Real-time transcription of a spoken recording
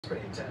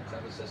Pretty intense. I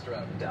have a sister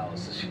out in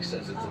Dallas, so she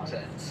says it's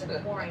intense.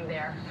 It's pouring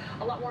there.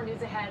 A lot more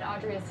news ahead.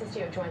 Audrey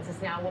Assistio joins us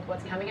now with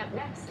what's coming up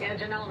next. And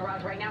Janelle and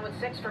Raj, right now it's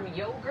 6 from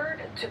yogurt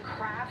to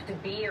craft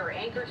beer.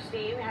 Anchor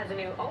Steam has a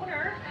new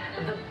owner,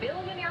 the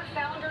billionaire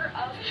founder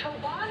of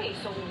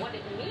Chobani. So what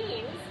it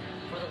means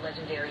for the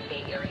legendary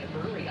Bay Area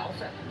brewery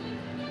also.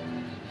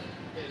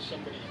 Is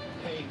somebody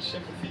paying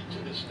sympathy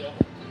to this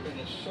devil? It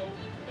is so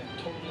and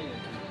totally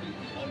and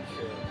completely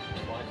unfair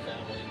to my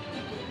family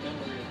and to the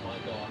memory of my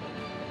daughter.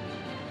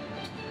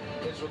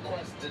 His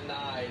request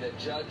denied. A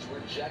judge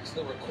rejects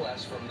the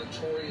request from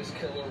notorious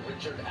killer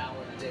Richard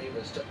Allen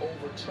Davis to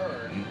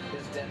overturn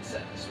his death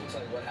sentence. We'll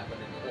tell you what happened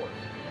in court.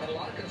 And a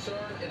lot of concern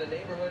in a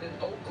neighborhood in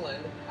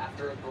Oakland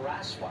after a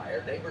grass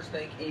fire. Neighbors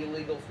think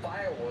illegal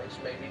fireworks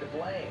may be to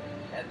blame,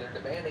 and they're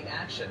demanding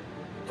action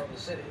from the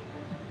city.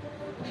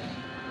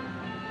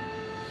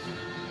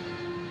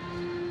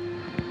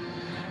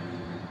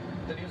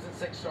 The News at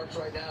 6 starts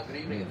right now. Good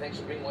evening, and thanks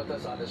for being with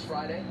us on this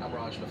Friday. I'm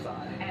Raj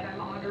Mathai. And I'm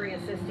Audrey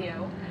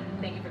Assistio.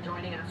 Thank you for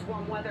joining us.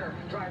 Warm weather,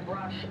 dry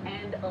brush,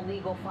 and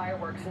illegal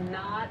fireworks.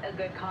 Not a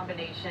good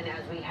combination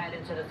as we head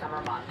into the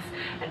summer months.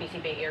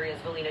 NBC Bay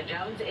Area's Valina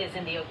Jones is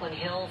in the Oakland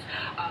Hills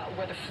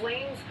where the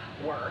flames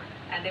were,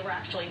 and they were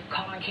actually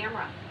caught on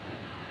camera.